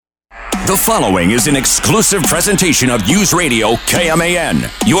The following is an exclusive presentation of News Radio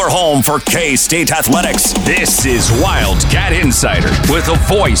KMAN, your home for K-State athletics. This is Wildcat Insider with the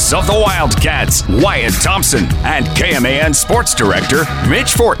voice of the Wildcats, Wyatt Thompson, and KMAN Sports Director,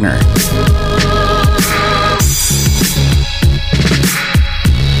 Mitch Fortner.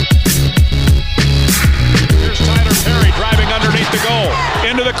 Here's Tyler Perry driving underneath the goal.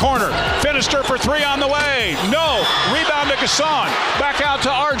 Into the corner. Finister for three on the way. No. Rebound to Gasson. Back out to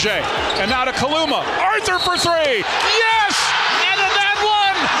RJ. And now to Kaluma. Arthur for three. Yes! And in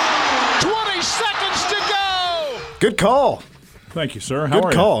that one, 20 seconds to go. Good call. Thank you, sir. How are you?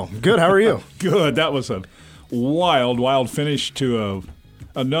 Good call. Good. How are you? Good. That was a wild finish to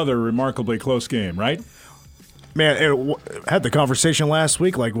another remarkably close game, right? Man, had the conversation last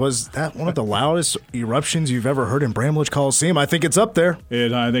week. Like, was that one of the loudest eruptions you've ever heard in Bramlage Coliseum? I think it's up there.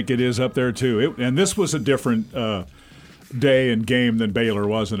 I think it is up there, too. And this was a different day and game than Baylor,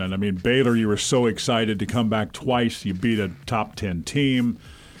 wasn't it? I mean, Baylor, you were so excited to come back twice. You beat a top 10 team.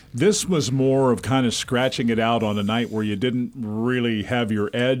 This was more of kind of scratching it out on a night where you didn't really have your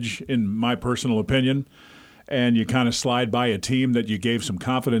edge, in my personal opinion, and you kind of slide by a team that you gave some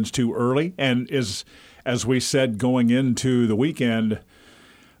confidence to early. And as we said going into the weekend,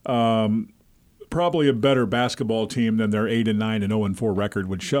 probably a better basketball team than their 8-9 and 0-4 record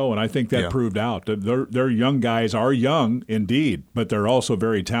would show, and I think that proved out. Their young guys are young indeed, but they're also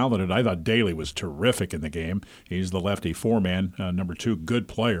very talented. I thought Daly was terrific in the game. He's the lefty four-man, number 2, good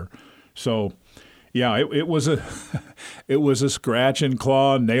player. So, yeah, it was a scratch and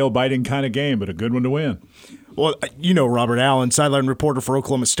claw, nail biting kind of game, but a good one to win. Well, you know Robert Allen, sideline reporter for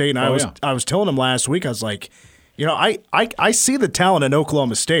Oklahoma State, and I was telling him last week, I was like, you know, I see the talent in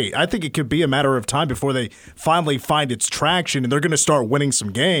Oklahoma State. I think it could be a matter of time before they finally find its traction, and they're going to start winning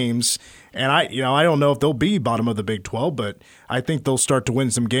some games. And I don't know if they'll be bottom of the Big 12, but I think they'll start to win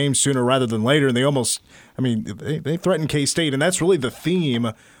some games sooner rather than later. And they threatened K-State, and that's really the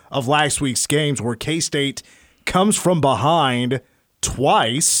theme of last week's games, where K-State comes from behind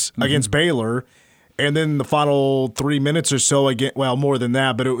twice against Baylor. And then the final 3 minutes or so, again, well, more than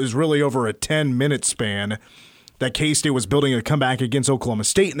that, but it was really over a 10-minute span that K-State was building a comeback against Oklahoma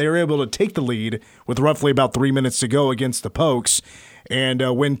State, and they were able to take the lead with roughly about 3 minutes to go against the Pokes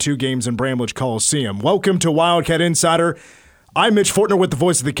and win 2 games in Bramlage Coliseum. Welcome to Wildcat Insider. I'm Mitch Fortner with the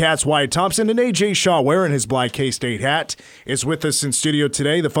voice of the Cats, Wyatt Thompson, and A.J. Shaw, wearing his black K-State hat, is with us in studio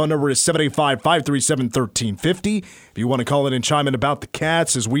today. The phone number is 785-537-1350. If you want to call in and chime in about the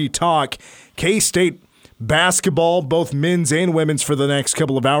Cats as we talk K-State basketball, both men's and women's, for the next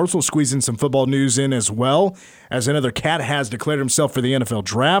couple of hours. We'll squeeze in some football news in as well, as another Cat has declared himself for the NFL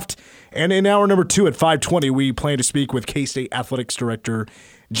Draft. And in hour number 2 at 5:20, we plan to speak with K-State Athletics Director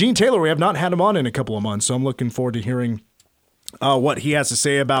Gene Taylor. We have not had him on in a couple of months, so I'm looking forward to hearing what he has to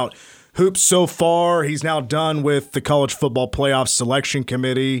say about hoops so far. He's now done with the College Football Playoff Selection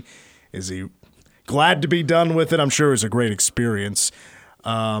Committee. Is he glad to be done with it? I'm sure it was a great experience.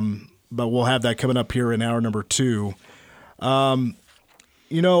 But we'll have that coming up here in hour number 2. As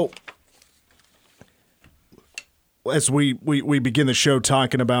we begin the show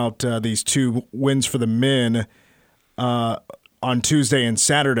talking about these 2 wins for the men on Tuesday and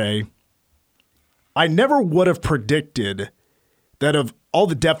Saturday, I never would have predicted that of all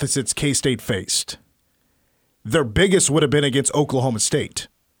the deficits K-State faced, their biggest would have been against Oklahoma State.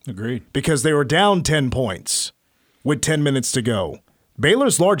 Agreed. Because they were down 10 points with 10 minutes to go.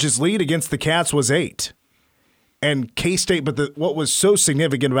 Baylor's largest lead against the Cats was 8. And K-State, but what was so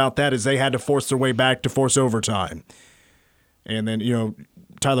significant about that is they had to force their way back to force overtime. And then,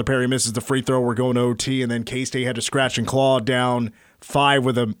 Tyler Perry misses the free throw. We're going to OT, and then K-State had to scratch and claw down 5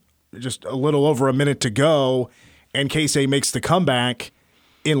 with just a little over a minute to go, and K-State makes the comeback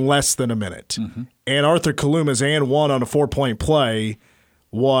in less than a minute. Mm-hmm. And Arthur Kaluma's and one on a 4-point play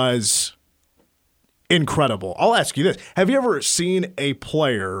was incredible. I'll ask you this. Have you ever seen a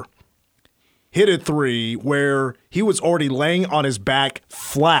player hit a 3 where he was already laying on his back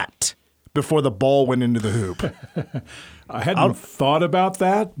flat before the ball went into the hoop? I hadn't thought about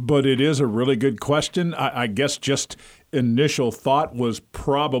that, but it is a really good question. I guess just initial thought was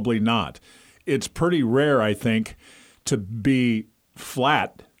probably not. It's pretty rare, I think, to be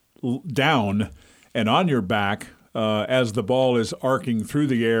flat down and on your back as the ball is arcing through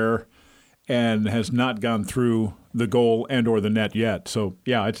the air and has not gone through the goal and or the net yet. So,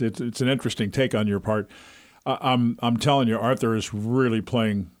 yeah, it's an interesting take on your part. I'm telling you, Arthur is really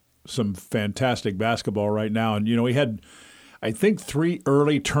playing some fantastic basketball right now. And, he had, I think, 3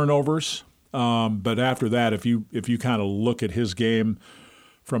 early turnovers. But after that, if you kind of look at his game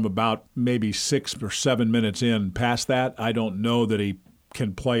from about maybe 6 or 7 minutes in, past that, I don't know that he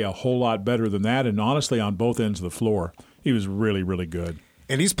can play a whole lot better than that. And honestly, on both ends of the floor, he was really, really good.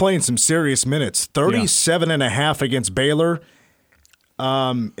 And he's playing some serious minutes. 37 and a half against Baylor.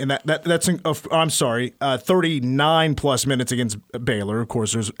 And that's 39 plus minutes against Baylor. Of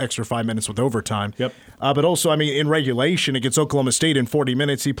course, there's extra 5 minutes with overtime. Yep. But also, I mean, in regulation against Oklahoma State in 40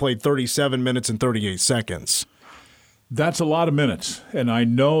 minutes, he played 37 minutes and 38 seconds. That's a lot of minutes, and I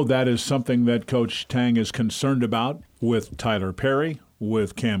know that is something that Coach Tang is concerned about with Tyler Perry,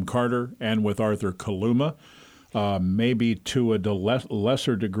 with Cam Carter, and with Arthur Kaluma. Maybe to a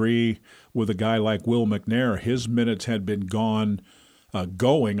lesser degree with a guy like Will McNair. His minutes had been going,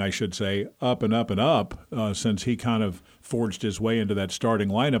 I should say, up and up and up since he kind of forged his way into that starting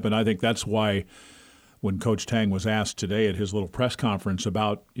lineup. And I think that's why when Coach Tang was asked today at his little press conference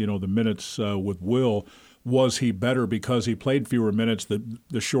about, the minutes with Will, was he better because he played fewer minutes?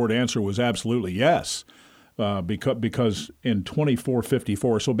 The short answer was absolutely yes. Because in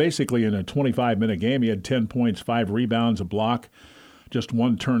 24-54, so basically in a 25-minute game, he had 10 points, 5 rebounds, a block, just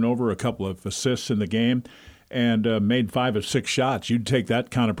 1 turnover, a couple of assists in the game, and made 5 of 6 shots. You'd take that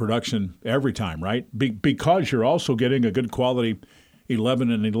kind of production every time, right? Because you're also getting a good quality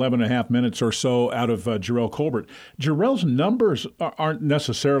 11 and 11 and a half minutes or so out of Jarrell Colbert. Jarrell's numbers aren't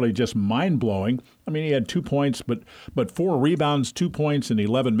necessarily just mind-blowing. I mean, he had 2 points, but 4 rebounds, 2 points in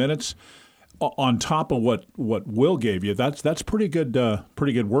 11 minutes. On top of what Will gave you, that's pretty good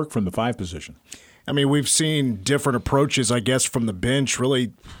work from the 5 position. I mean, we've seen different approaches, I guess, from the bench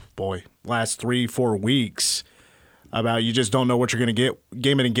really, last 3-4 weeks about you just don't know what you're going to get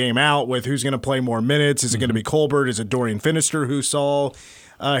game in and game out with who's going to play more minutes. Is it going to be Colbert? Is it Dorian Finister who saw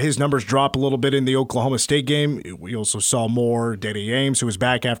his numbers drop a little bit in the Oklahoma State game? We also saw more Dede Ames, who was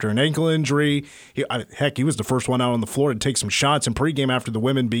back after an ankle injury. He was the first one out on the floor to take some shots in pregame after the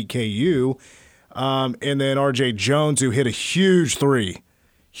women beat KU. And then R.J. Jones, who hit a huge three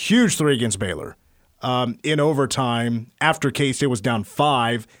against Baylor in overtime after K-State was down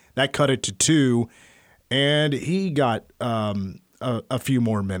 5. That cut it to 2. And he got a few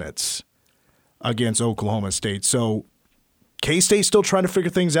more minutes against Oklahoma State. So K-State's still trying to figure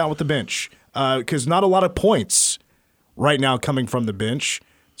things out with the bench because not a lot of points right now coming from the bench.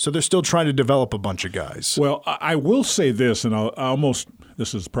 So they're still trying to develop a bunch of guys. Well, I will say this, and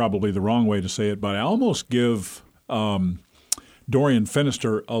this is probably the wrong way to say it, but I almost give Dorian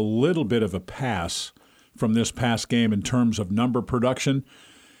Finister a little bit of a pass from this past game in terms of number production.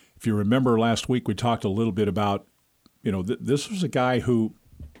 If you remember last week, we talked a little bit about, this was a guy who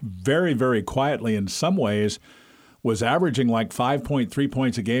very, very quietly in some ways was averaging like 5.3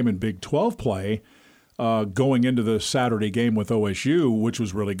 points a game in Big 12 play going into the Saturday game with OSU, which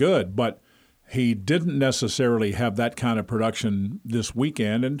was really good. But he didn't necessarily have that kind of production this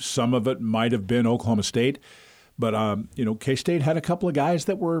weekend, and some of it might have been Oklahoma State. But, K-State had a couple of guys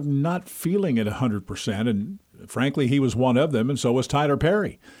that were not feeling it 100%, and frankly, he was one of them, and so was Tyler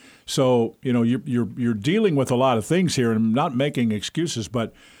Perry. So, you're dealing with a lot of things here, and I'm not making excuses,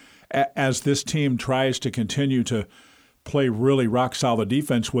 but as this team tries to continue to play really rock-solid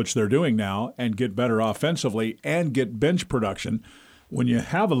defense, which they're doing now, and get better offensively and get bench production, when you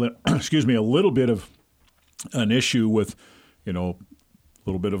have a little bit of an issue with, a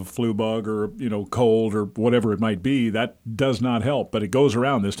little bit of a flu bug or, cold or whatever it might be, that does not help. But it goes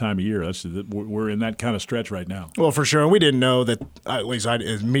around this time of year. We're in that kind of stretch right now. Well, for sure. And we didn't know that, at least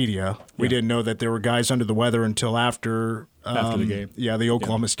as media, we didn't know that there were guys under the weather until after the game. Yeah, the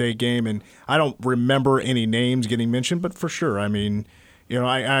Oklahoma State game. And I don't remember any names getting mentioned, but for sure. I mean,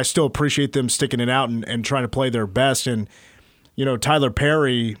 I still appreciate them sticking it out and trying to play their best. And, Tyler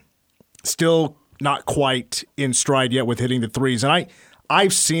Perry still not quite in stride yet with hitting the threes. And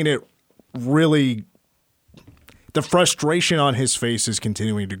I've seen it really – the frustration on his face is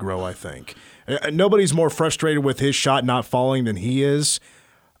continuing to grow, I think. Nobody's more frustrated with his shot not falling than he is.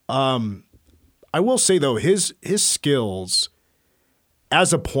 I will say, though, his skills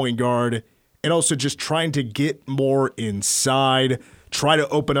as a point guard and also just trying to get more inside, try to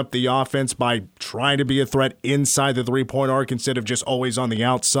open up the offense by trying to be a threat inside the three-point arc instead of just always on the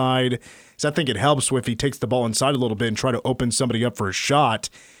outside. So I think it helps if he takes the ball inside a little bit and try to open somebody up for a shot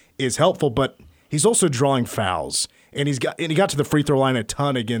is helpful, but he's also drawing fouls. And he got to the free throw line a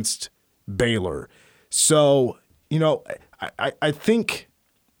ton against Baylor. So, I think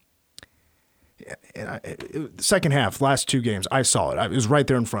second half, last 2 games, I saw it. It was right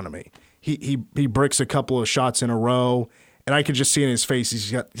there in front of me. He bricks a couple of shots in a row, and I could just see in his face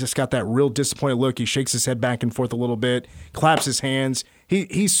he's just got that real disappointed look. He shakes his head back and forth a little bit, claps his hands.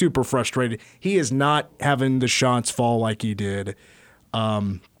 He's super frustrated. He is not having the shots fall like he did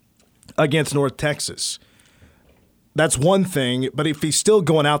against North Texas. that's one thing, but if he's still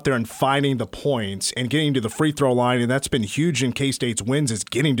going out there and finding the points and getting to the free throw line, and that's been huge in K-State's wins, is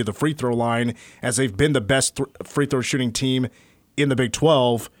getting to the free throw line as they've been the best free throw shooting team in the Big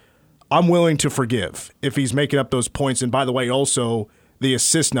 12, I'm willing to forgive if he's making up those points. And by the way, also, the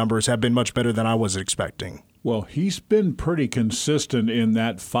assist numbers have been much better than I was expecting. Well, he's been pretty consistent in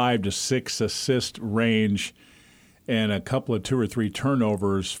that 5 to 6 assist range and a couple of 2 or 3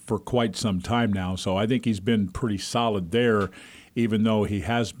 turnovers for quite some time now. So I think he's been pretty solid there, even though he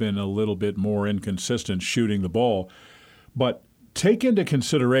has been a little bit more inconsistent shooting the ball. But take into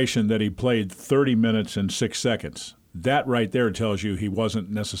consideration that he played 30 minutes and 6 seconds. That right there tells you he wasn't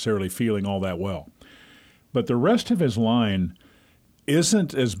necessarily feeling all that well. But the rest of his line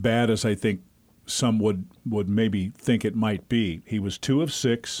isn't as bad as I think some would maybe think it might be. He was 2 of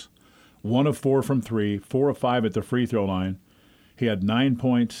 6. 1 of 4 from 3, 4 of 5 at the free throw line. He had 9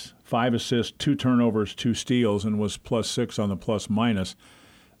 points, 5 assists, 2 turnovers, 2 steals, and was +6 on the plus-minus.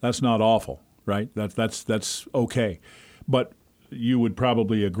 That's not awful, right? That's okay. But you would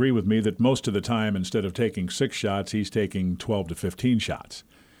probably agree with me that most of the time, instead of taking 6 shots, he's taking 12 to 15 shots.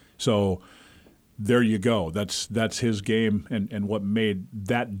 So there you go. That's his game and what made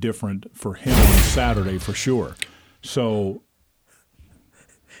that different for him on Saturday for sure. So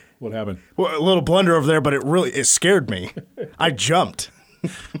what happened? Well, a little blunder over there, but it scared me. I jumped. You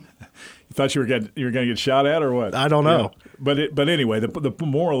thought you were going to get shot at or what? I don't know. Yeah. But anyway, the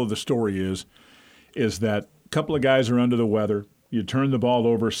moral of the story is that a couple of guys are under the weather. You turn the ball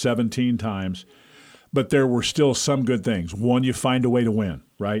over 17 times, but there were still some good things. One, you find a way to win,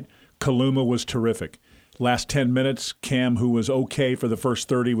 right? Kaluma was terrific. Last 10 minutes, Cam, who was okay for the first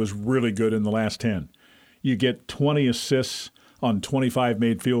 30, was really good in the last 10. You get 20 assists on 25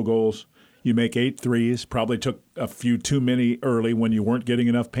 made field goals. You make 8 threes, probably took a few too many early when you weren't getting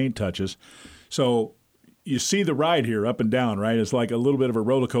enough paint touches. So you see the ride here up and down, right? It's like a little bit of a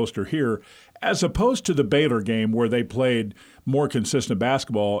roller coaster here, as opposed to the Baylor game where they played more consistent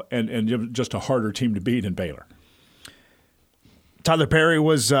basketball and just a harder team to beat in Baylor. Tyler Perry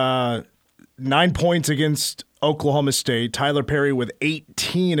was 9 points against Oklahoma State. Tyler Perry with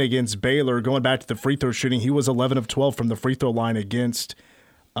 18 against Baylor. Going back to the free throw shooting, he was 11 of 12 from the free throw line against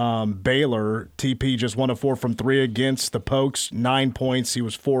Baylor. TP just 1 of 4 from 3 against the Pokes. 9 points. He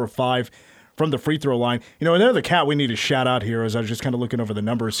was 4 of 5 from the free throw line. You know, another cat we need to shout out here as I was just kind of looking over the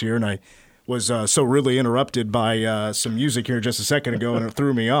numbers here, and I was so really interrupted by some music here just a second ago, and it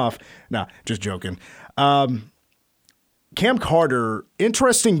threw me off. Nah, just joking. Cam Carter,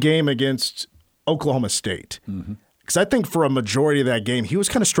 interesting game against Oklahoma State. Because I think for a majority of that game, he was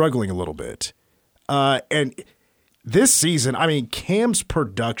kind of struggling a little bit. And this season, I mean, Cam's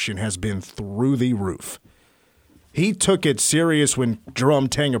production has been through the roof. He took it serious when Jerome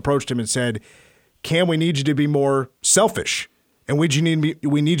Tang approached him and said, Cam, we need you to be more selfish, and we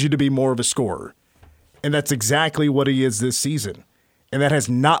need you to be more of a scorer. And that's exactly what he is this season. And that has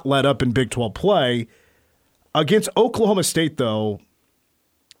not let up in Big 12 play. Against Oklahoma State, though,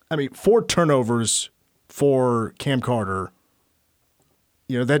 I mean, 4 turnovers for Cam Carter,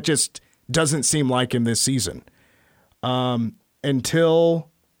 you know, that just doesn't seem like him this season. Until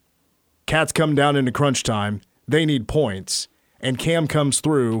Cats come down into crunch time, they need points, and Cam comes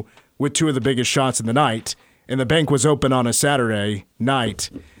through with 2 of the biggest shots in the night, and the bank was open on a Saturday night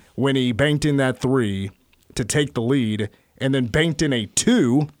when he banked in that 3 to take the lead, and then banked in a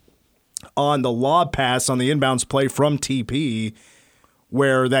 2 on the lob pass on the inbounds play from TP,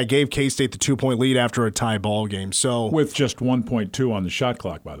 where that gave K-State the 2-point lead after a tie ball game. So with just 1.2 on the shot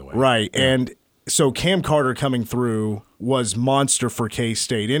clock, by the way. Right, yeah. And so Cam Carter coming through was monster for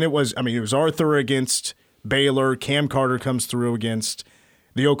K-State. And it was Arthur against Baylor. Cam Carter comes through against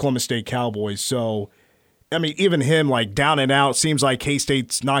the Oklahoma State Cowboys. So, I mean, even him, like, down and out, seems like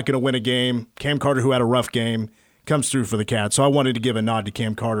K-State's not going to win a game. Cam Carter, who had a rough game, comes through for the Cats. So I wanted to give a nod to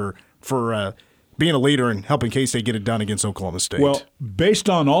Cam Carter for being a leader and helping K-State get it done against Oklahoma State. Well, based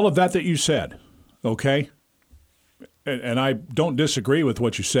on all of that you said, okay, and I don't disagree with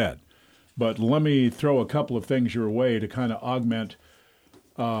what you said, but let me throw a couple of things your way to kind of augment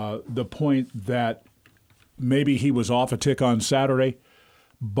the point that maybe he was off a tick on Saturday,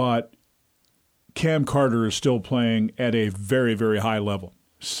 but Cam Carter is still playing at a very, very high level.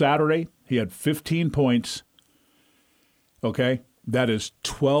 Saturday, he had 15 points, okay? That is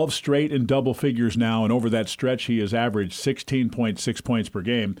 12 straight in double figures now, and over that stretch he has averaged 16.6 points per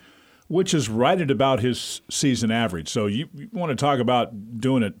game, which is right at about his season average. So you want to talk about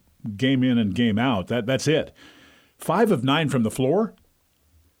doing it game in and game out, that's it. 5 of 9 from the floor,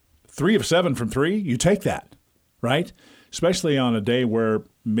 3 of 7 from 3, you take that, right? Especially on a day where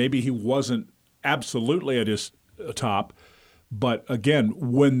maybe he wasn't absolutely at his atop. But again,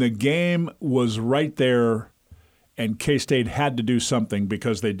 when the game was right there and K-State had to do something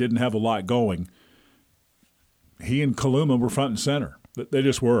because they didn't have a lot going, he and Kaluma were front and center. They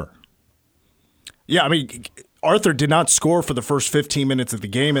just were. Yeah, I mean, Arthur did not score for the first 15 minutes of the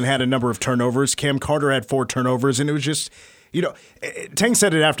game and had a number of turnovers. Cam Carter had 4 turnovers, and it was just, Tang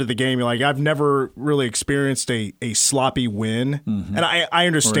said it after the game. Like, I've never really experienced a sloppy win, and I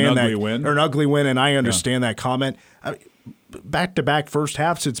understand that, or an ugly win, and I understand that comment. Back-to-back first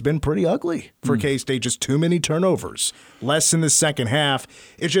halves, it's been pretty ugly for K-State. Just too many turnovers, less in the second half.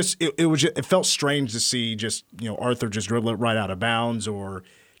 It felt strange to see Arthur just dribble it right out of bounds, or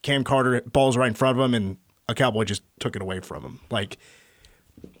Cam Carter balls right in front of him and a Cowboy just took it away from him. Like,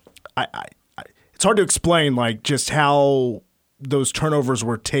 it's hard to explain just how those turnovers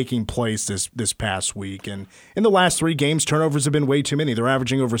were taking place this past week. And in the last 3 games, turnovers have been way too many. They're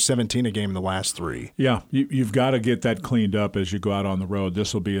averaging over 17 a game in the last 3. Yeah, you've got to get that cleaned up as you go out on the road.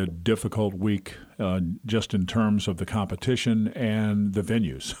 This will be a difficult week just in terms of the competition and the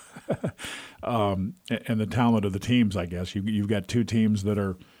venues and the talent of the teams, I guess. You've got 2 teams that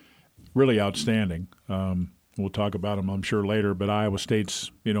are really outstanding. We'll talk about them, I'm sure, later. But Iowa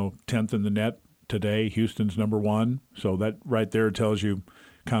State's, 10th in the net today. Houston's number 1. So that right there tells you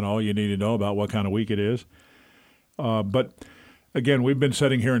kind of all you need to know about what kind of week it is. But, again, we've been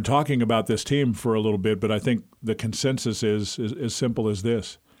sitting here and talking about this team for a little bit, but I think the consensus is as simple as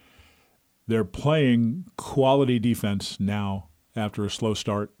this. They're playing quality defense now after a slow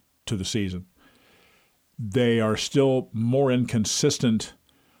start to the season. They are still more inconsistent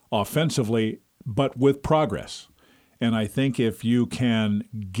offensively, but with progress. And I think if you can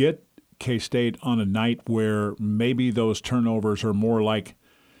get K-State on a night where maybe those turnovers are more like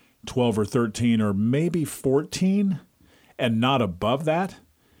 12 or 13 or maybe 14 and not above that,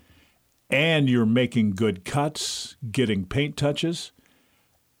 and you're making good cuts, getting paint touches,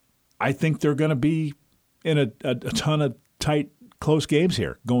 I think they're going to be in a ton of tight, close games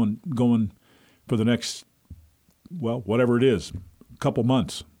here going for the next, whatever it is, couple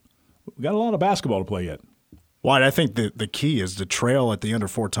months. We've got a lot of basketball to play yet. Wyatt, I think the key is to trail at the under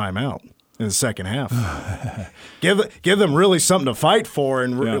 4 timeout in the second half. give them really something to fight for,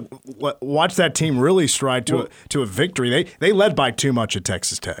 and watch that team really stride to a victory. They led by too much at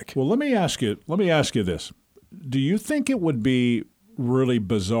Texas Tech. Well, let me ask you this: do you think it would be really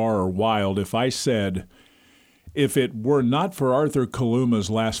bizarre or wild if I said, if it were not for Arthur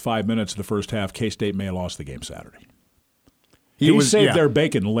Kaluma's last 5 minutes of the first half, K-State may have lost the game Saturday? He saved their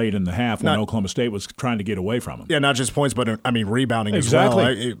bacon late in the half when Oklahoma State was trying to get away from him. Yeah, not just points, but rebounding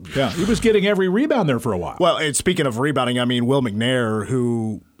exactly. as well. He was getting every rebound there for a while. Well, and speaking of rebounding, Will McNair,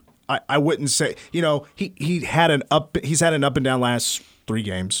 who I wouldn't say, he's had an up and down last 3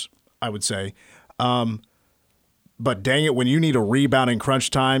 games, I would say. But dang it, when you need a rebound in crunch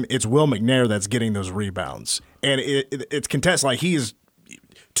time, it's Will McNair that's getting those rebounds, and it's contested. Like, he's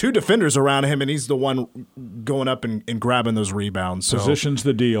 2 defenders around him, and he's the one going up and grabbing those rebounds. So, position's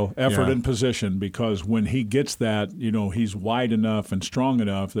the deal, effort and position, because when he gets that, he's wide enough and strong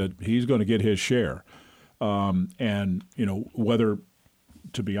enough that he's going to get his share. And, whether,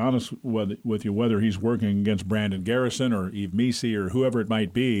 to be honest with you, whether he's working against Brandon Garrison or Yves Misi or whoever it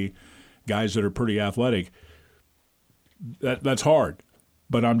might be, guys that are pretty athletic, that's hard.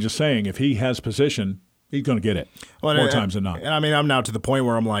 But I'm just saying, if he has position, he's going to get it more times than not. And I'm now to the point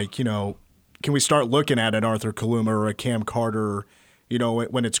where I'm like, can we start looking at an Arthur Kaluma or a Cam Carter,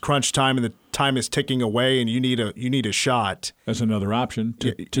 when it's crunch time and the time is ticking away and you need a shot. That's another option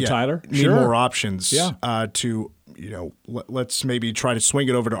to Tyler. Need more options to, let's maybe try to swing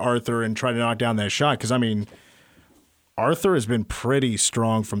it over to Arthur and try to knock down that shot. Because, Arthur has been pretty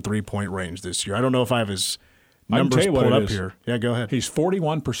strong from 3-point range this year. I don't know if I have his numbers pulled up here. Yeah, go ahead. He's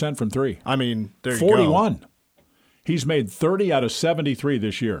 41% from 3. There you go. 41. He's made 30 out of 73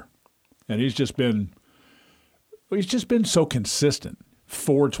 this year. And he's just been so consistent.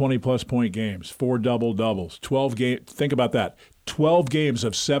 4 20-plus point games, 4 double-doubles, 12 games. Think about that. 12 games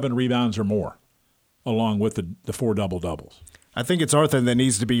of 7 rebounds or more, along with the 4 double-doubles. I think it's Arthur that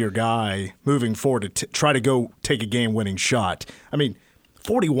needs to be your guy moving forward to try to go take a game-winning shot.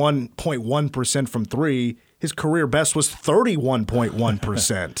 41.1% from 3. His career best was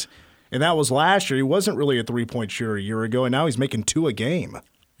 31.1%. And that was last year. He wasn't really a 3-point shooter a year ago, and now he's making 2 a game.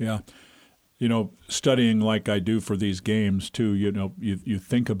 Yeah. Studying like I do for these games, too, you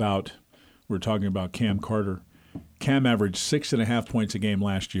think about, we're talking about Cam Carter. Cam averaged 6.5 points a game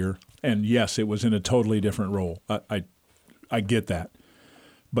last year. And, yes, it was in a totally different role. I get that.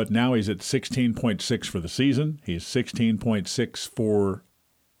 But now he's at 16.6 for the season. He's 16.6 for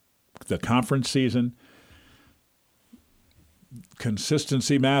the conference season.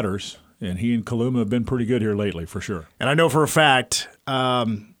 consistency matters, and he and Kaluma have been pretty good here lately, for sure. And I know for a fact,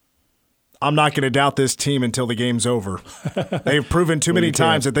 I'm not going to doubt this team until the game's over. They've proven too many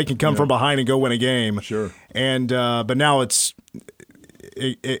times that they can come from behind and go win a game. Sure. And but now it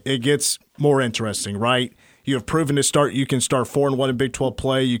gets more interesting, right? You have proven you can start 4-1 in Big 12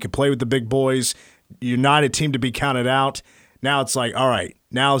 play. You can play with the big boys. You're not a team to be counted out. Now it's like, all right,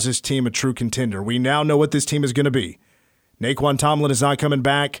 now is this team a true contender? We now know what this team is going to be. Naquan Tomlin is not coming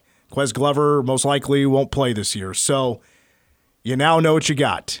back. Quez Glover most likely won't play this year. So you now know what you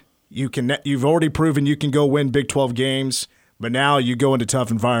got. You've already proven you can go win Big 12 games, but now you go into tough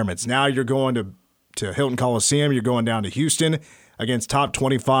environments. Now you're going to Hilton Coliseum. You're going down to Houston against top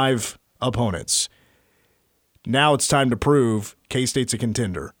 25 opponents. Now it's time to prove K-State's a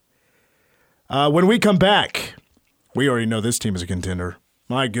contender. When we come back, we already know this team is a contender.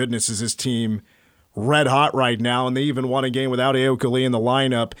 My goodness, is this team red hot right now, and they even won a game without Aoka Lee in the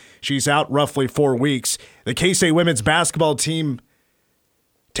lineup. She's out roughly 4 weeks. The K-State women's basketball team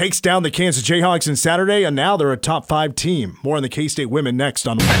takes down the Kansas Jayhawks on Saturday, and now they're a top 5 team. More on the K-State women next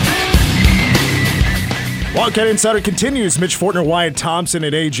on Wildcat Insider continues. Mitch Fortner, Wyatt Thompson,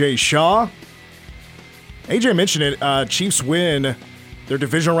 and A.J. Shaw. A.J. mentioned it. Chiefs win their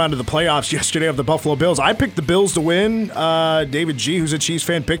divisional round of the playoffs yesterday of the Buffalo Bills. I picked the Bills to win. David G., who's a Chiefs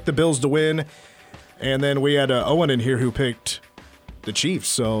fan, picked the Bills to win. And then we had Owen in here who picked the Chiefs.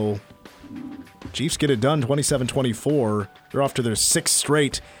 So Chiefs get it done 27-24. They're off to their 6th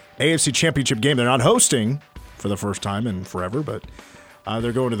straight AFC Championship game. They're not hosting for the first time in forever, but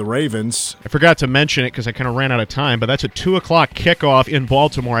they're going to the Ravens. I forgot to mention it because I kind of ran out of time, but that's a 2 o'clock kickoff in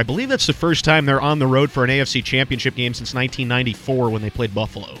Baltimore. I believe that's the first time they're on the road for an AFC Championship game since 1994 when they played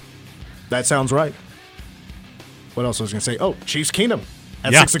Buffalo. That sounds right. What else was I going to say? Oh, Chiefs Kingdom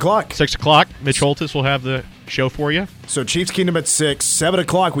at 6 o'clock. 6 o'clock. Mitch Holtis will have the show for you. So Chiefs Kingdom at 6. 7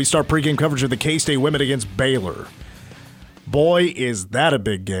 o'clock, we start pregame coverage of the K-State women against Baylor. Boy, is that a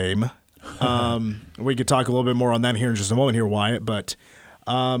big game. We could talk a little bit more on that here in just a moment here, Wyatt, but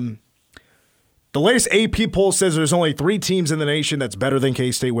the latest AP poll says there's only 3 teams in the nation that's better than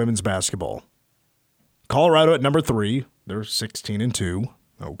K-State women's basketball. Colorado at number 3. They're 16-2.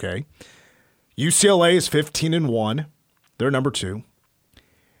 Okay. UCLA is 15-1. They're number 2.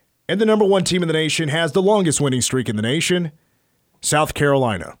 And the number 1 team in the nation has the longest winning streak in the nation, South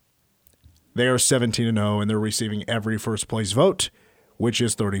Carolina. They are 17-0, and they're receiving every first-place vote, which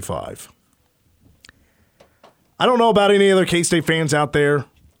is 35. I don't know about any other K-State fans out there.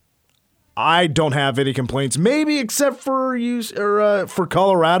 I don't have any complaints, maybe except for for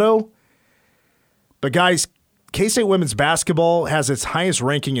Colorado. But guys, K-State women's basketball has its highest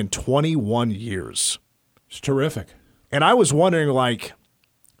ranking in 21 years. It's terrific. And I was wondering, like,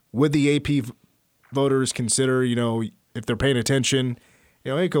 would the AP voters consider, if they're paying attention,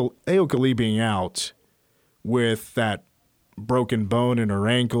 Aoka Lee being out with that broken bone in her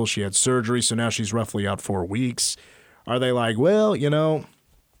ankle. She had surgery, so now she's roughly out 4 weeks. Are they like, well,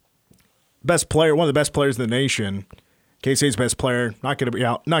 best player, one of the best players in the nation, K-State's best player, not going to be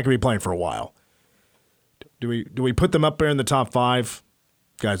out, not going to be playing for a while. Do we put them up there in the top 5?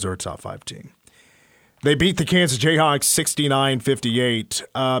 Guys, they're a top 5 team. They beat the Kansas Jayhawks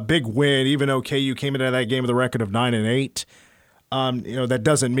 69-58. Big win, even though KU came into that game with a record of 9-8. That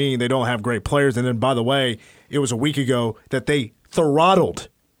doesn't mean they don't have great players. And then, by the way, it was a week ago that they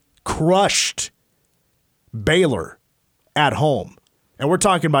crushed Baylor at home. And we're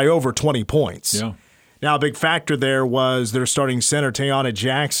talking by over 20 points. Yeah. Now, a big factor there was their starting center, Tayana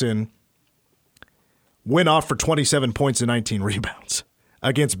Jackson, went off for 27 points and 19 rebounds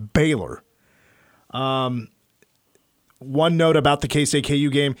against Baylor. One note about the K-State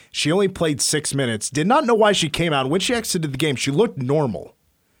KU game, she only played 6 minutes. Did not know why she came out. When she exited the game, she looked normal.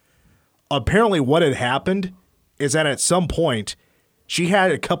 Apparently what had happened is that at some point, she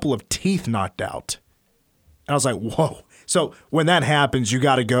had a couple of teeth knocked out. And I was like, whoa. So when that happens, you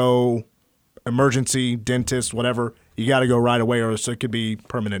got to go emergency, dentist, whatever. You got to go right away or else it could be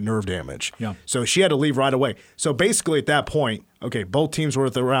permanent nerve damage. Yeah. So she had to leave right away. So basically at that point, okay, both teams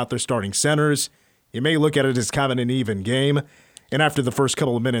were out there starting centers. You may look at it as kind of an even game. And after the first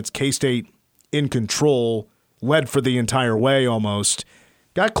couple of minutes, K-State in control, led for the entire way almost.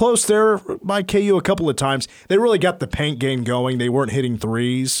 Got close there by KU a couple of times. They really got the paint game going. They weren't hitting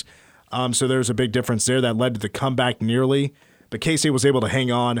threes. So there's a big difference there that led to the comeback nearly. But K-State was able to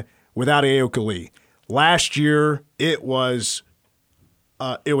hang on without Aoka Lee. Last year, it was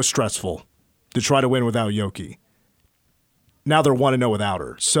stressful to try to win without Yoki. Now they're 1-0 without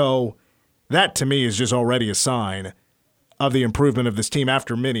her. So that, to me, is just already a sign of the improvement of this team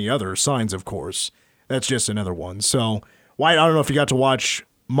after many other signs, of course. That's just another one. So Wyatt, I don't know if you got to watch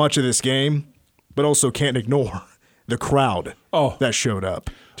much of this game, but also can't ignore the crowd that showed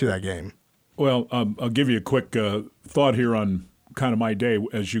up to that game. Well, I'll give you a quick thought here on kind of my day.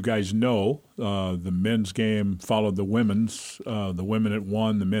 As you guys know, the men's game followed the women's. The women at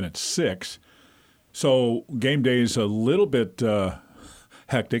 1, the men at 6. So game day is a little bit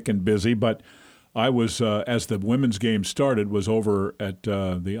hectic and busy, but I was, as the women's game started, was over at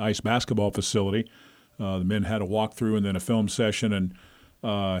the ice basketball facility. The men had a walkthrough and then a film session, and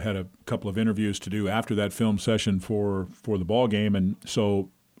had a couple of interviews to do after that film session for the ball game. And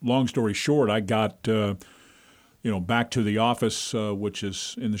so, long story short, I got back to the office, which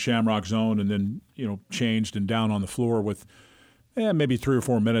is in the Shamrock Zone, and then changed and down on the floor with maybe 3 or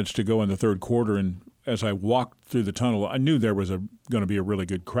 4 minutes to go in the third quarter. And as I walked through the tunnel, I knew there was going to be a really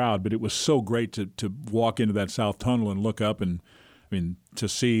good crowd, but it was so great to walk into that south tunnel and look up and, to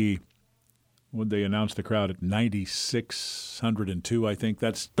see. Would they announce the crowd at 9,602? I think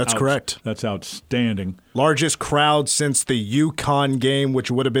that's correct. That's outstanding. Largest crowd since the UConn game, which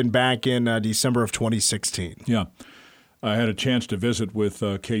would have been back in December of 2016. Yeah. I had a chance to visit with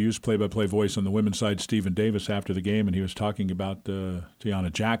KU's play-by-play voice on the women's side, Stephen Davis, after the game, and he was talking about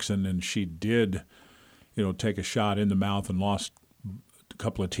Tiana Jackson, and she did, take a shot in the mouth and lost a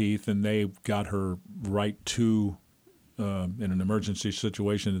couple of teeth, and they got her right to, in an emergency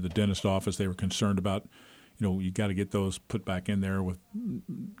situation at the dentist office. They were concerned about, you got to get those put back in there with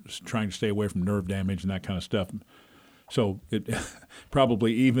trying to stay away from nerve damage and that kind of stuff. So it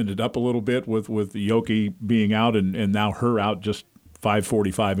probably evened it up a little bit with Yoki being out and now her out just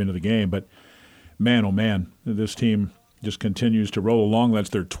 5:45 into the game. But man, oh man, this team just continues to roll along.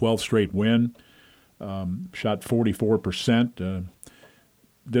 That's their 12th straight win. Shot 44%.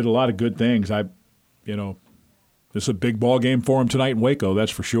 Did a lot of good things. This is a big ball game for them tonight in Waco,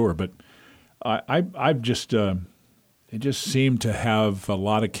 that's for sure. But I've just it just seemed to have a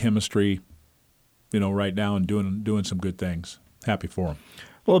lot of chemistry, right now and doing some good things. Happy for them.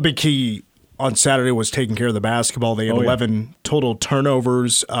 Well, a big key on Saturday was taking care of the basketball. They had 11 total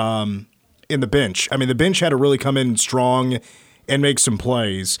turnovers in the bench. The bench had to really come in strong and make some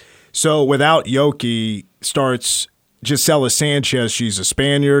plays. So without Yoki, starts Gisela Sanchez. She's a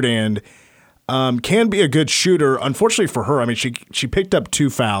Spaniard and can be a good shooter. Unfortunately for her, she picked up 2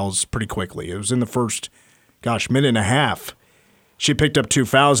 fouls pretty quickly. It was in the first, minute and a half. She picked up 2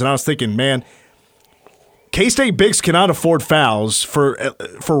 fouls, and I was thinking, man, K-State bigs cannot afford fouls for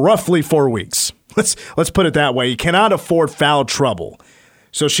roughly 4 weeks. Let's put it that way. You cannot afford foul trouble.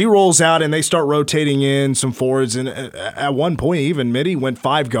 So she rolls out, and they start rotating in some forwards. And at one point, even Mitty went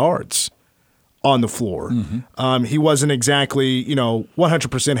 5 guards on the floor. Mm-hmm. He wasn't exactly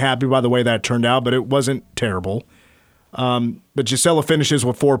 100% happy by the way that turned out, but it wasn't terrible. But Gisela finishes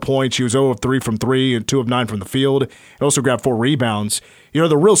with 4 points. She was 0 of 3 from 3 and 2 of 9 from the field. He also grabbed 4 rebounds.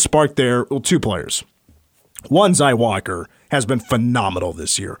 The real spark there, 2 players. One, Zy Walker, has been phenomenal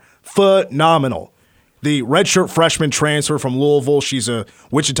this year. Phenomenal. The redshirt freshman transfer from Louisville. She's a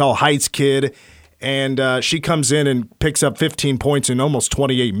Wichita Heights kid, and she comes in and picks up 15 points in almost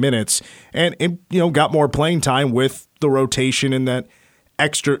 28 minutes and got more playing time with the rotation and that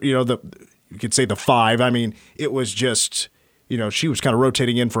extra, you could say the 5. It was just, she was kind of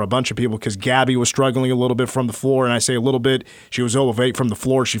rotating in for a bunch of people because Gabby was struggling a little bit from the floor, and I say a little bit. She was 0 of 8 from the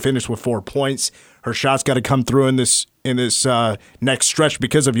floor. She finished with 4 points. Her shots got to come through in this next stretch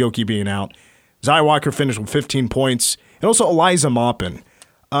because of Yoki being out. Zy Walker finished with 15 points. And also Eliza Maupin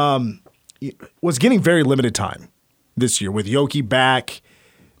was getting very limited time this year with Yoki back.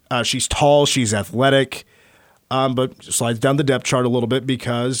 She's tall. She's athletic. But slides down the depth chart a little bit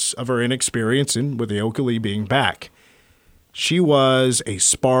because of her inexperience and with Yoki being back. She was a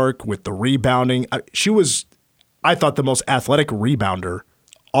spark with the rebounding. She was, I thought, the most athletic rebounder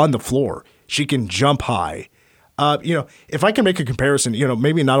on the floor. She can jump high. If I can make a comparison,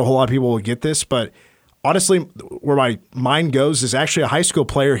 maybe not a whole lot of people will get this, but honestly, where my mind goes is actually a high school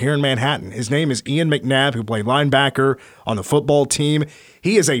player here in Manhattan. His name is Ian McNabb, who played linebacker on the football team.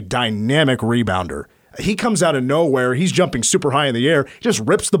 He is a dynamic rebounder. He comes out of nowhere. He's jumping super high in the air. He just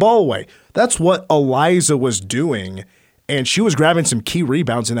rips the ball away. That's what Eliza was doing, and she was grabbing some key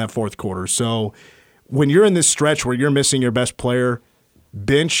rebounds in that fourth quarter. So when you're in this stretch where you're missing your best player,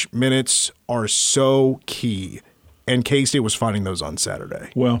 bench minutes are so key. And K-State was finding those on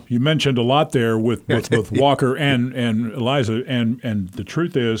Saturday. Well, you mentioned a lot there with both Walker and Eliza, and the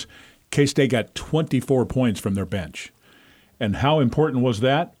truth is K-State got 24 points from their bench. And how important was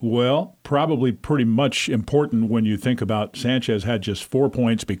that? Well, probably pretty much important when you think about Sanchez had just 4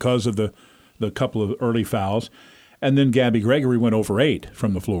 points because of the couple of early fouls. And then Gabby Gregory went over 8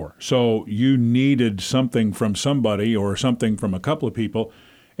 from the floor. So you needed something from somebody or something from a couple of people,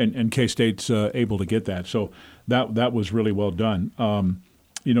 and K-State's able to get that. So that was really well done.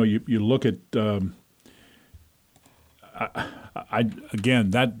 You look at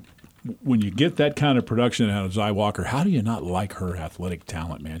when you get that kind of production out of Zy Walker, how do you not like her athletic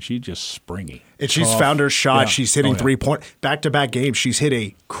talent, man? She's just springy. And she's found her shot. Yeah. She's hitting 3-point back-to-back games. She's hit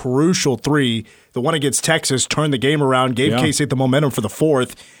a crucial 3. The one against Texas turned the game around, gave K-State the momentum for the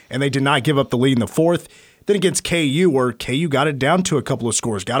 4th, and they did not give up the lead in the 4th. Then against KU, where KU got it down to a couple of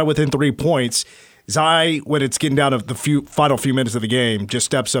scores, got it within 3 points. Zy, when it's getting down to the final few minutes of the game, just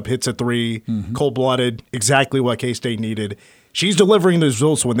steps up, hits a 3, cold-blooded, exactly what K-State needed. She's delivering the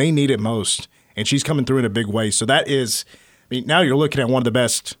results when they need it most, and she's coming through in a big way. So that is, now you're looking at one of the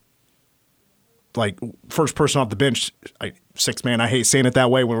best, first person off the bench, 6-man. I hate saying it that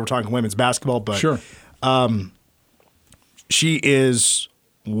way when we're talking women's basketball, but sure. She is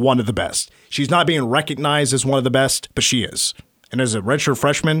one of the best. She's not being recognized as one of the best, but she is. And as a redshirt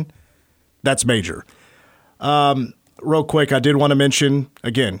freshman, that's major. Real quick, I did want to mention,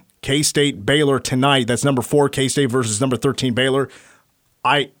 again, K-State Baylor tonight. That's number 4 K-State versus number 13 Baylor.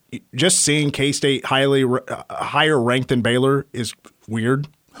 Just seeing K-State higher ranked than Baylor is weird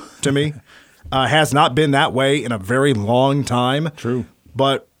to me. Has not been that way in a very long time. True.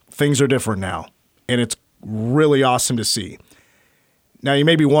 But things are different now, and it's really awesome to see. Now, you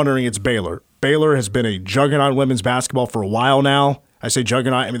may be wondering, it's Baylor. Baylor has been a juggernaut in women's basketball for a while now. I say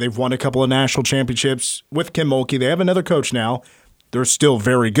juggernaut. They've won a couple of national championships with Kim Mulkey. They have another coach now. They're still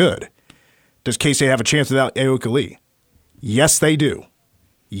very good. Does K-State have a chance without Aoka Lee? Yes, they do.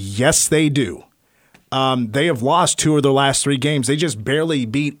 Yes, they do. They have lost 2 of their last 3 games. They just barely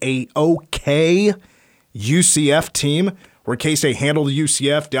beat a okay UCF team where K-State handled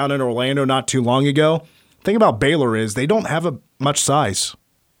UCF down in Orlando not too long ago. The thing about Baylor is they don't have much size.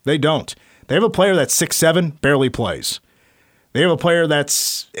 They don't. They have a player that's 6'7", barely plays. They have a player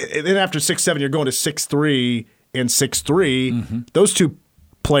that's – then after 6'7", you're going to 6'3", and 6'3", those 2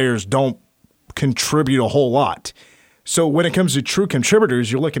 players don't contribute a whole lot. So when it comes to true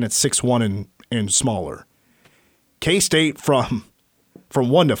contributors, you're looking at 6'1" and smaller. K-State from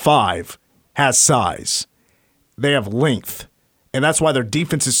 1 to 5 has size. They have length. And that's why their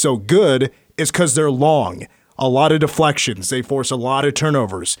defense is so good, is because they're long. A lot of deflections. They force a lot of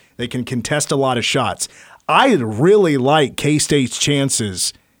turnovers. They can contest a lot of shots. I really like K-State's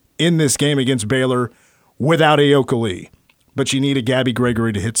chances in this game against Baylor without Aoka Lee. But you need a Gabby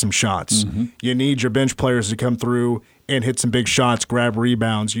Gregory to hit some shots. You need your bench players to come through and hit some big shots, grab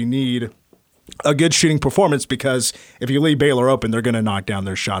rebounds. You need a good shooting performance because if you leave Baylor open, they're going to knock down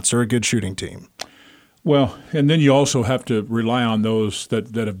their shots. They're a good shooting team. Well, and then you also have to rely on those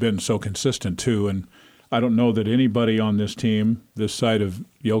that have been so consistent too. And I don't know that anybody on this team, this side of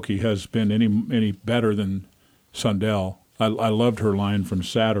Yoki, has been any better than Sundell. I loved her line from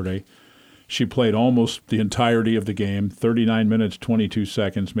Saturday. She played almost the entirety of the game, 39 minutes, 22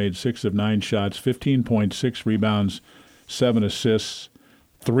 seconds, made 6 of 9 shots, 15 points, 6 rebounds, 7 assists,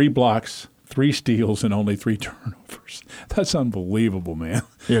 3 blocks, 3 steals, and only 3 turnovers. That's unbelievable, man.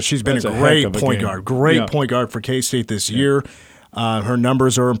 Yeah, she's been a great point guard. Great point guard for K-State this year. Her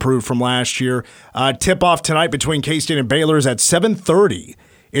numbers are improved from last year. Tip-off tonight between K-State and Baylor is at 7:30.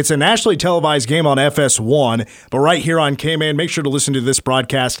 It's a nationally televised game on FS1, but right here on K-Man, make sure to listen to this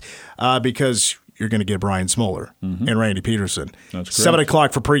broadcast because you're going to get Brian Smoller and Randy Peterson. That's correct. 7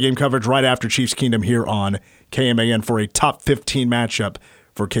 o'clock for pregame coverage right after Chiefs Kingdom here on KMAN for a top 15 matchup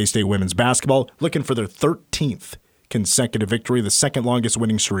for K-State women's basketball, looking for their 13th consecutive victory, the second longest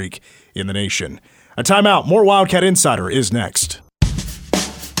winning streak in the nation. A timeout. More Wildcat Insider is next.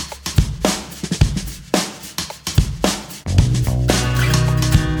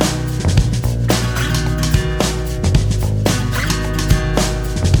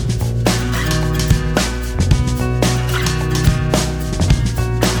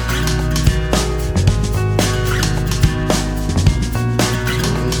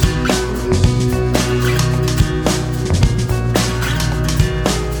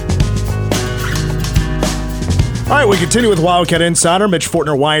 All right, we continue with Wildcat Insider. Mitch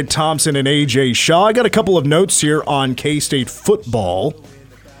Fortner, Wyatt Thompson, and A.J. Shaw. I got a couple of notes here on K-State football.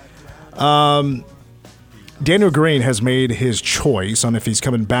 Daniel Green has made his choice on if he's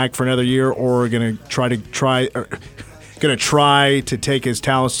coming back for another year or going to try to take his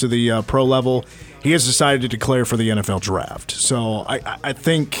talents to the pro level. He has decided to declare for the NFL draft. So I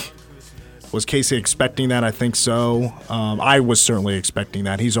think, was K-State expecting that? I think so. I was certainly expecting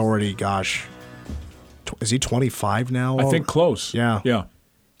that. He's already, is he 25 now? I think close. Yeah. Yeah.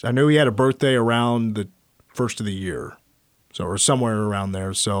 I knew he had a birthday around the first of the year, or somewhere around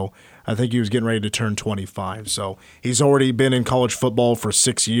there. So I think he was getting ready to turn 25. So he's already been in college football for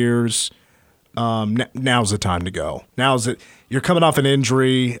 6 years. Now's the time to go. You're coming off an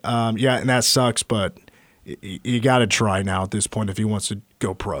injury, and that sucks, but you got to try now at this point if he wants to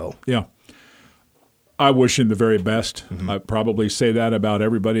go pro. Yeah. I wish him the very best. I probably say that about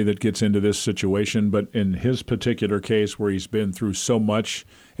everybody that gets into this situation, but in his particular case where he's been through so much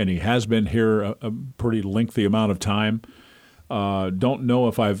and he has been here a pretty lengthy amount of time, don't know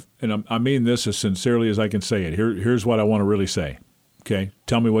if I mean this as sincerely as I can say it. Here's what I want to really say, okay?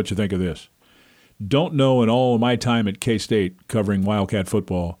 Tell me what you think of this. Don't know in all of my time at K-State covering Wildcat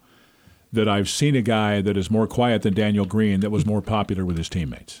football that I've seen a guy that is more quiet than Daniel Green that was more popular with his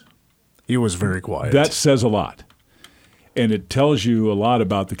teammates. He was very quiet. That says a lot. And it tells you a lot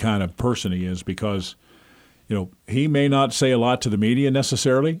about the kind of person he is because, he may not say a lot to the media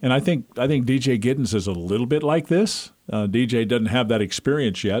necessarily. And I think DJ Giddens is a little bit like this. DJ doesn't have that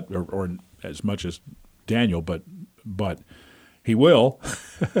experience yet, or as much as Daniel, but he will.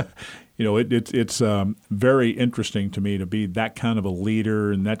 It's very interesting to me to be that kind of a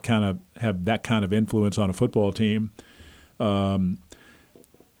leader and have that kind of influence on a football team.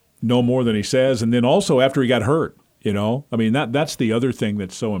 No more than he says, and then also after he got hurt, that's the other thing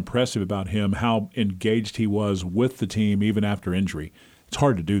that's so impressive about him, how engaged he was with the team even after injury. It's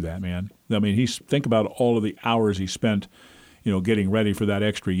hard to do that, man. I mean, think about all of the hours he spent, getting ready for that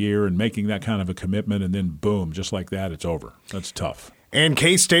extra year and making that kind of a commitment, and then boom, just like that, it's over. That's tough. And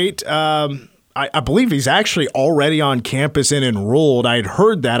K-State, I believe he's actually already on campus and enrolled. I had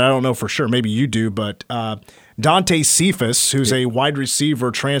heard that. I don't know for sure. Maybe you do, but Dante Cephas, who's a wide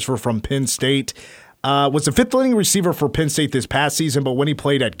receiver transfer from Penn State, was a fifth-leading receiver for Penn State this past season, but when he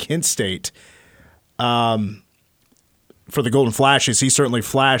played at Kent State for the Golden Flashes, he certainly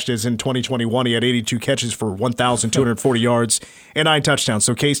flashed, as in 2021 he had 82 catches for 1,240 yards and 9 touchdowns.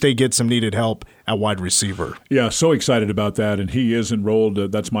 So K-State gets some needed help at wide receiver. Yeah, so excited about that, and he is enrolled,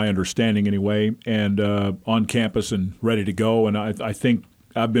 that's my understanding anyway, and on campus and ready to go, and I think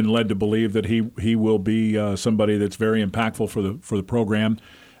I've been led to believe that he will be somebody that's very impactful for the program.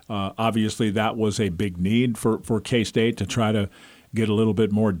 Obviously, that was a big need for K-State to try to get a little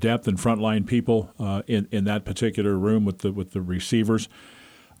bit more depth and frontline people in that particular room with the receivers.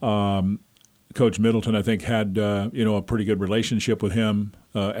 Coach Middleton, I think, had a pretty good relationship with him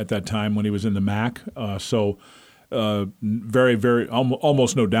at that time when he was in the MAC. So very, very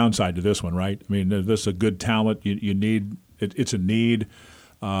almost no downside to this one, right? I mean, this is a good talent. You need it. It's a need.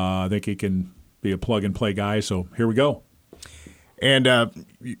 I think he can be a plug-and-play guy, so here we go. And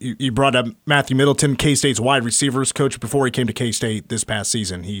you brought up Matthew Middleton, K-State's wide receivers coach before he came to K-State this past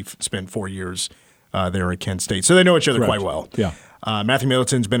season. He spent 4 years there at Kent State. So they know each other quite well. Yeah. Matthew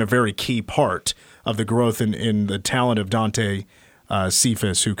Middleton's been a very key part of the growth in the talent of Dante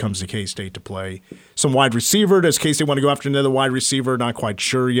Cephas, who comes to K-State to play some wide receiver. Does K-State want to go after another wide receiver? Not quite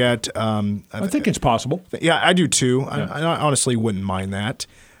sure yet. I think it's possible. Yeah, I do too. Yeah. I honestly wouldn't mind that.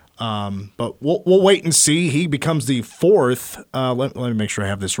 But we'll wait and see. He becomes the fourth. Let me make sure I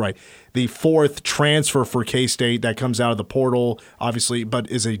have this right. The fourth transfer for K-State that comes out of the portal, obviously, but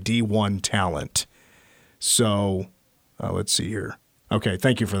is a D1 talent. So let's see here. Okay,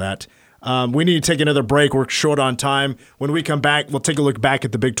 thank you for that. We need to take another break. We're short on time. When we come back, we'll take a look back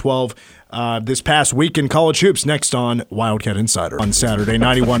at the Big 12 this past week in college hoops. Next on Wildcat Insider on Saturday,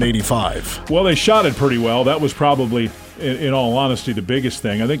 91-85. Well, they shot it pretty well. That was probably, in all honesty, the biggest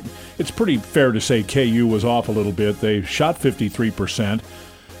thing. I think it's pretty fair to say KU was off a little bit. They shot 53%,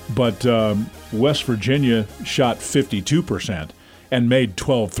 but West Virginia shot 52% and made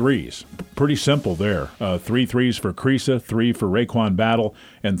 12 threes. Pretty simple there. 3 threes for Creasa, 3 for Raekwon Battle,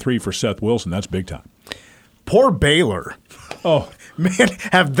 and 3 for Seth Wilson. That's big time. Poor Baylor. Oh, man,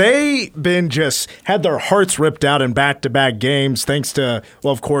 have they been just had their hearts ripped out in back-to-back games thanks to,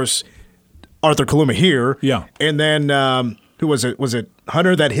 well, of course, Arthur Kaluma here. Yeah. And then, who was it? Was it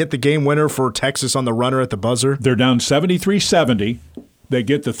Hunter that hit the game winner for Texas on the runner at the buzzer? They're down 73-70. They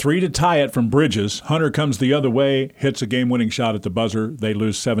get the 3 to tie it from Bridges. Hunter comes the other way, hits a game-winning shot at the buzzer. They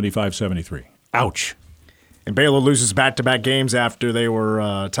lose 75-73. Ouch. And Baylor loses back-to-back games after they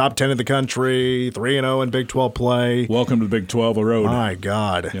were top 10 in the country, 3-0 in Big 12 play. Welcome to the Big 12 road. My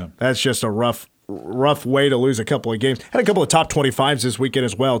God. Yeah. That's just a rough way to lose a couple of games. Had a couple of top 25s this weekend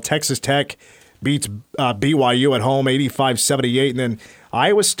as well. Texas Tech beats BYU at home 85-78, and then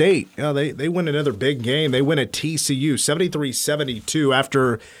Iowa State, they win another big game. They win at TCU 73-72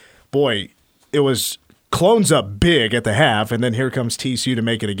 after, boy, it was clones up big at the half, and then here comes TCU to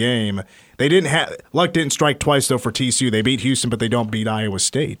make it a game. Luck didn't strike twice, though, for TCU. They beat Houston, but they don't beat Iowa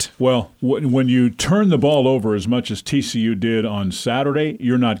State. Well, when you turn the ball over as much as TCU did on Saturday,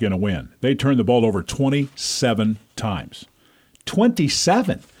 you're not going to win. They turned the ball over 27 times.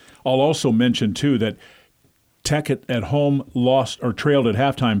 27. I'll also mention, too, that Tech at home lost or trailed at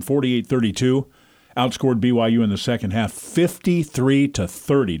halftime 48-32, outscored BYU in the second half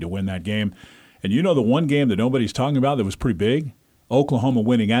 53-30 to win that game. And you know the one game that nobody's talking about that was pretty big? Oklahoma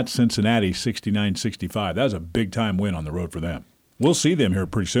winning at Cincinnati 69-65. That was a big-time win on the road for them. We'll see them here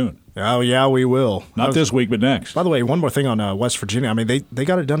pretty soon. Oh, yeah, we will. Not this week, but next. By the way, one more thing on West Virginia. I mean, they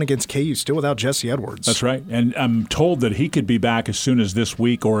got it done against KU still without Jesse Edwards. That's right. And I'm told that he could be back as soon as this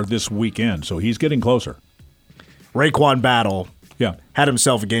week or this weekend, so he's getting closer. Raekwon Battle had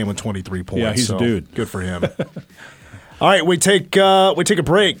himself a game with 23 points. Yeah, he's a dude. Good for him. All right, we take a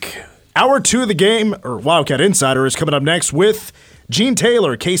break. Hour 2 of the game, or Wildcat Insider, is coming up next with Gene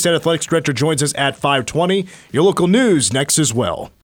Taylor. K-State Athletics Director joins us at 5:20. Your local news next as well.